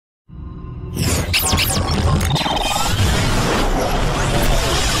Go!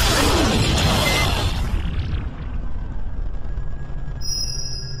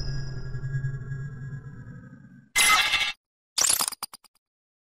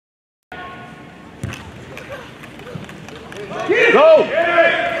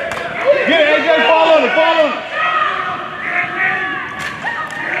 Get it, AJ, follow him, follow him!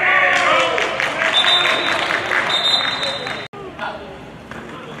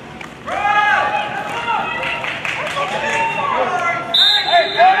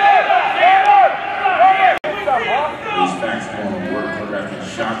 These backs going to work, put back in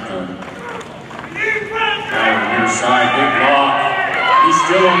shotgun. Now on the near side, big block. He's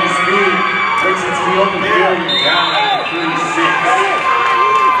still on his feet. Takes it to the open field, down at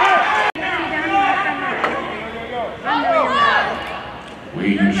 36.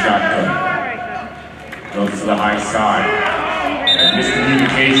 Waiting shotgun. Goes to the high side. And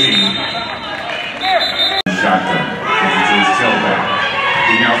miscommunication. Shotgun. Goes to his tailback.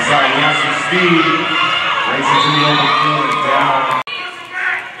 Being outside, he has some speed. Races to the open field and down.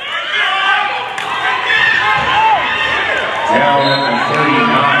 Down at the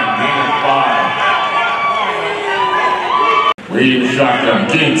 39, gain of 5. Waiting shotgun,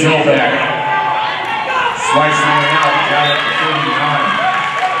 getting tailback. Slicing it out, down at the 39.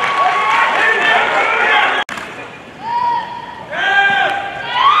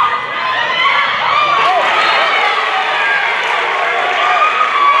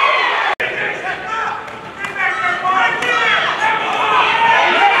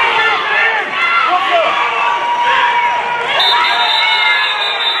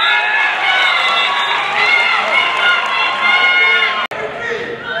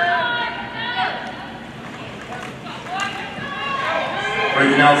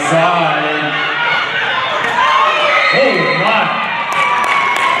 Breaking outside. Oh my!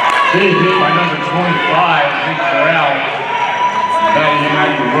 Big hit by number 25, Big Corral. That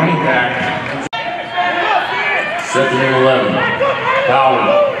United running back. 2nd and 11. Howard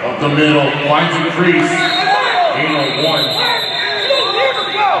up the middle, finds a crease. Gain of 1.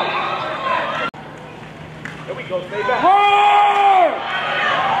 Here we go, stay back.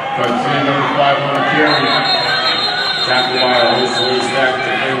 Cuts in number 5 on the carry. Tackle by a whole sleeve stack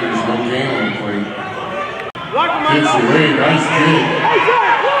defenders, no gain on the play. Hits away, nice kick.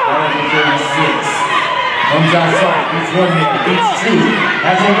 Down to 36. Comes outside, beats 1 hit, beats 2.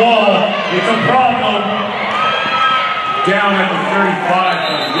 Has a wall, it's a problem. Down at the 35,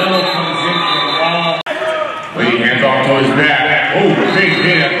 but Yellow comes in for the wall. Wade hands off to his back. Oh, big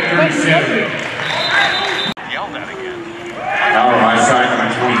hit at the 37. Yell that again. Power high side on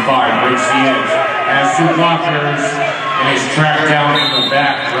 25, breaks the edge. Has 2 blockers, and is tracked down in the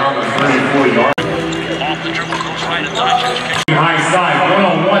back around the 34-yard. Off the dribble, goes right at touch. High side,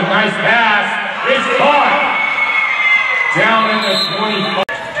 1-on-1, nice pass. It's caught. Down in the 25.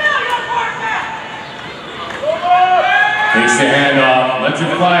 Takes the handoff, lets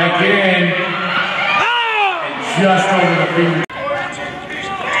it fly again. And just over the finger.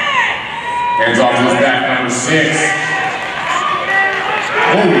 Hands off to his back, number 6.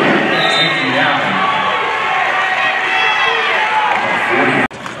 Oh, taking down.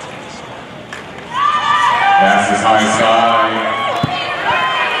 Pass is high side.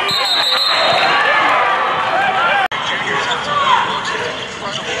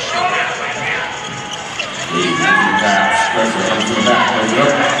 Pass, pressure comes to the back, plays it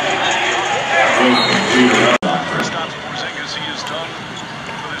up.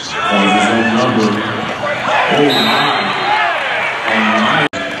 Calls his own number. Oh my. And my.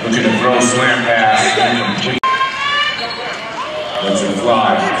 Looking to throw slam pass. Incomplete. Lets it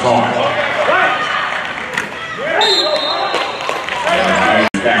fly. Caught.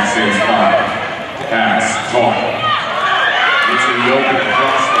 Back says 5. Pass. Caught. Gets in the open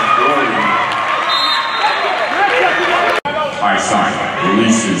across the 40. High side.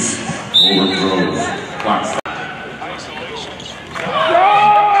 Releases. Overthrows. Clock stop.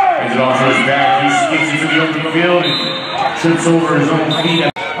 Hands it off to his back. He skips into the open field and trips over his own feet.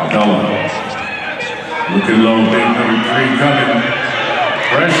 Abella. Looking low. Big number 3 coming.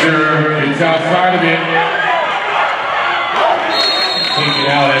 Pressure. It's outside of it.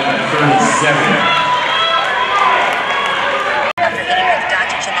 Taken out at the 37. After hitting with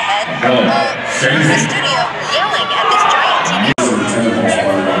Doncic in the head, Sends the it. studio yelling at this giant TV. So the 10 ball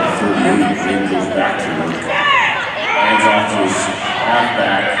spot about 38. Then goes back to him. Hands off to his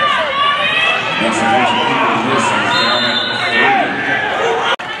halfback. Makes a bunch of people miss and he's down at the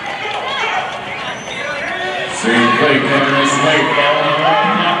 30. Same play coming this late. Ball on the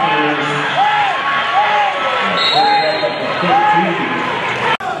blockers.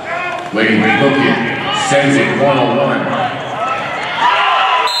 Wade looking, sends it 101.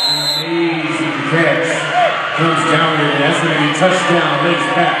 Amazing catch. Comes down and that's going to be touchdown, Lace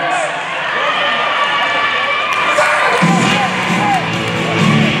Packs.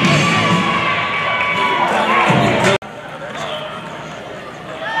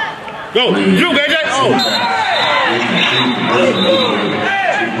 Go, you AJ. Oh.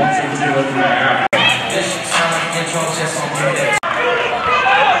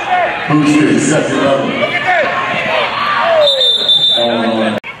 Boosted, second level.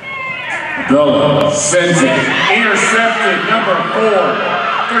 Bella sends it, intercepted, number 4,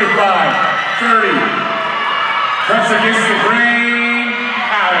 35, 30. Cuts against the grain,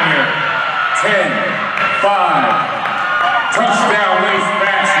 out of here. 10, 5. Touchdown, Lace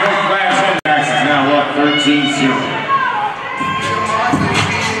Backs, no flags. Backs is now up 13-0.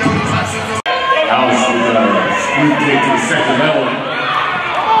 House with a scoop kick to the second level.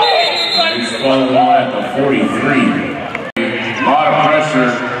 He's following on at the 43. A lot of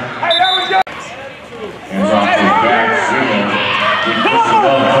pressure. Hands off to his back, zero. He puts the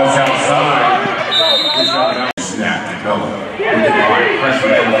ball, cuts outside. Snap to go. Look at the high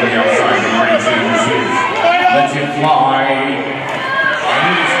pressure on the outside. The right team receives. Lets it fly. And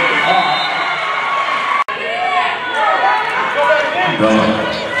it is caught. Bella.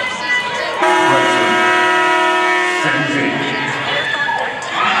 Pressure. Sends it.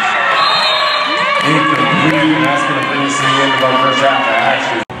 Incomplete. That's going to bring us to the end of our first half of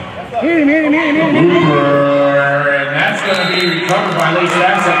action. Hit him. Hooper, and that's going to be recovered by Lace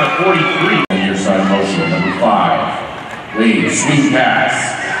Backs at the 43. Near side motion, number 5. Lead, sweep pass.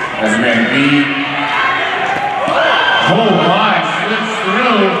 As a man beat. Oh my, slips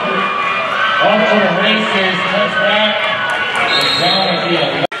through. All for the races, touchback. It's down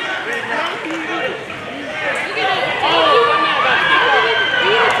again.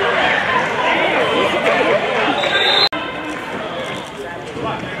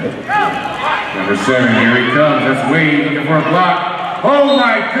 Number 7, here he comes. That's Wade looking for a block. Oh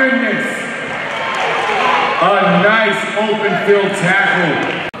my goodness! A nice open field tackle.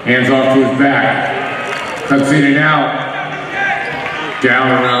 Hands off to his back. Cuts in and out.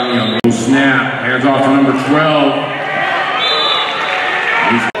 Down around the elbow. Snap. Hands off to number 12.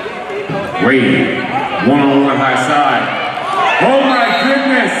 Wade. 1-on-1 high side. Oh my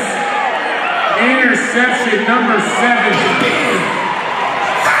goodness! Interception number 7.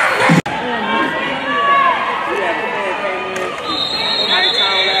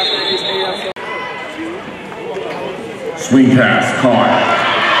 Swing pass, caught.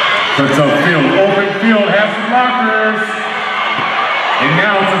 Cuts upfield, open field, has some blockers. And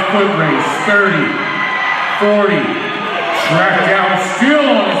now it's a foot race, 30, 40. Tracked down, still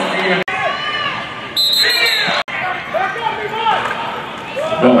on his feet.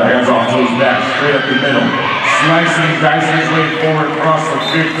 Bella hands off to his back, straight up the middle. Slicing and dicing his way forward across the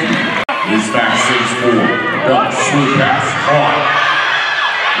 50. He's back 6'4". Bella, swing pass, caught.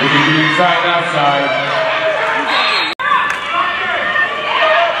 Looking to the inside and outside.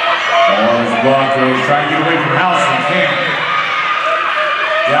 Blockers trying to get away from House and can't.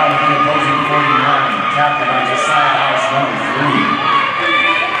 Down to the opposing 49. Tackled by Josiah House, number 3.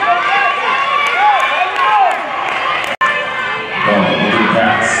 Oh, look at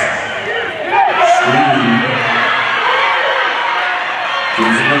pass. Screen.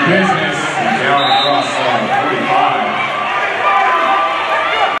 Gives him the business. And down across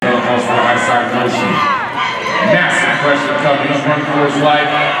 45. Bella calls for a high side motion. Massive pressure coming. He's running for his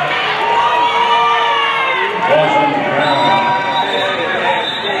life. Ball's on the ground.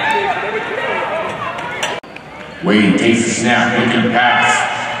 Wade takes the snap, looking to pass.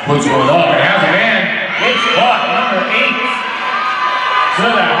 Puts one up and has it in. It's caught, number 8. To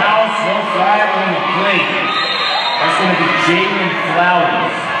the house, no flag on the plate. That's going to be Jalen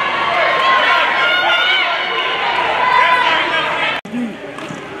Flowers.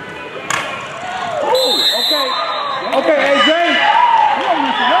 Okay, AJ. You don't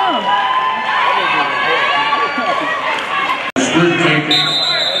need to run. Good kick.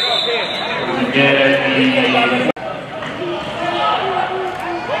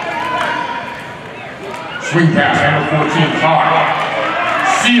 Swing pass, number 14, hard.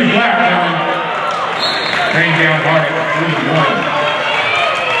 See a black coming. Bang down hard at 3-1.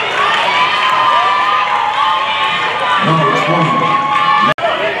 Number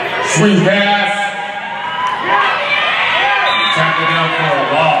 20. Swing pass. Tackle down for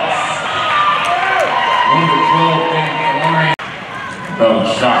a loss. Number 12, Bella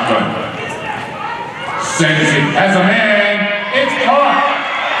shotgun. Sends it as a man. It's caught.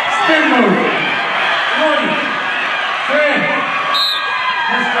 Spin move. 20, 10.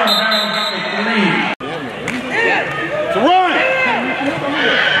 It's a run!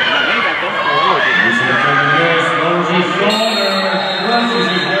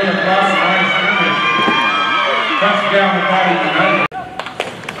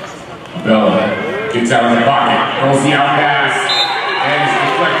 Bella gets out of the pocket, throws the out pass, and is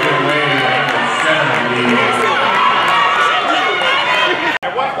deflected away by number 7.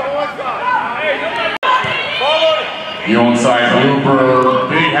 The onside blooper,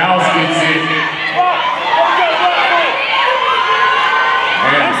 Big House gets it.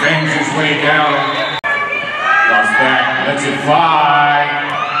 And bangs his way down. Drops back, lets it fly.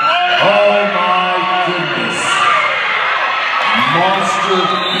 Oh my goodness. Monster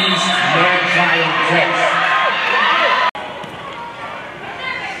beast man-child catch.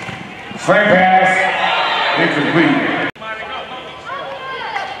 Slam pass, incomplete.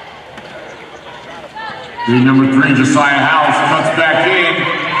 The number 3, Josiah House, cuts back in.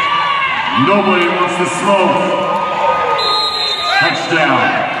 Nobody wants to smoke. Touchdown.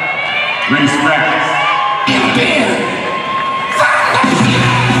 Race fast.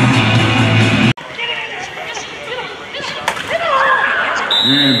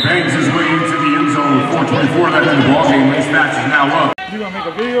 And bangs his way into the end zone with 4:24 left in the ballgame. Race match is now up. You gonna make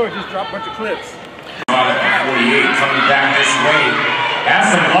a video or just drop a bunch of clips? 48 coming back this way. Has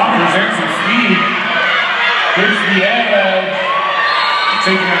some blockers and some speed. Hits the edge.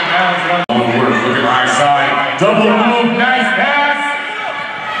 Taking it down. One work, looking high side. Double move, nice pass.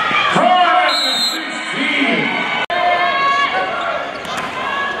 Cross the 16.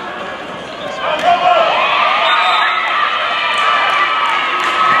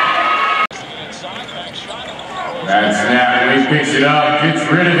 That snap, he picks it up, gets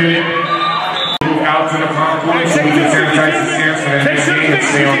rid of it. Move out to the concourse. He gets inside the stairs and then they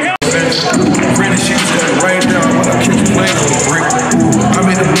stay on top. Really, she said it right now when I kick the plane on the brick. I'm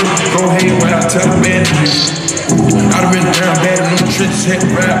in the blue, go ahead when I tell the man to leave. I'd have been down bad in them trenches, had to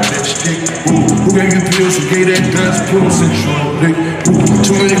rap that stick. Who gave you pills, who gave that guns, pills and short.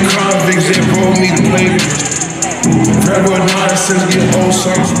 Too many convicts that rolled me to play with. Grab what nonsense, get old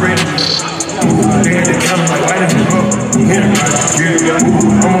songs ready. They had to count like lighting it up.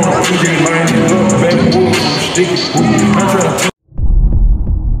 I'm on a DJ lining it up, baby, sticky. I'm trying to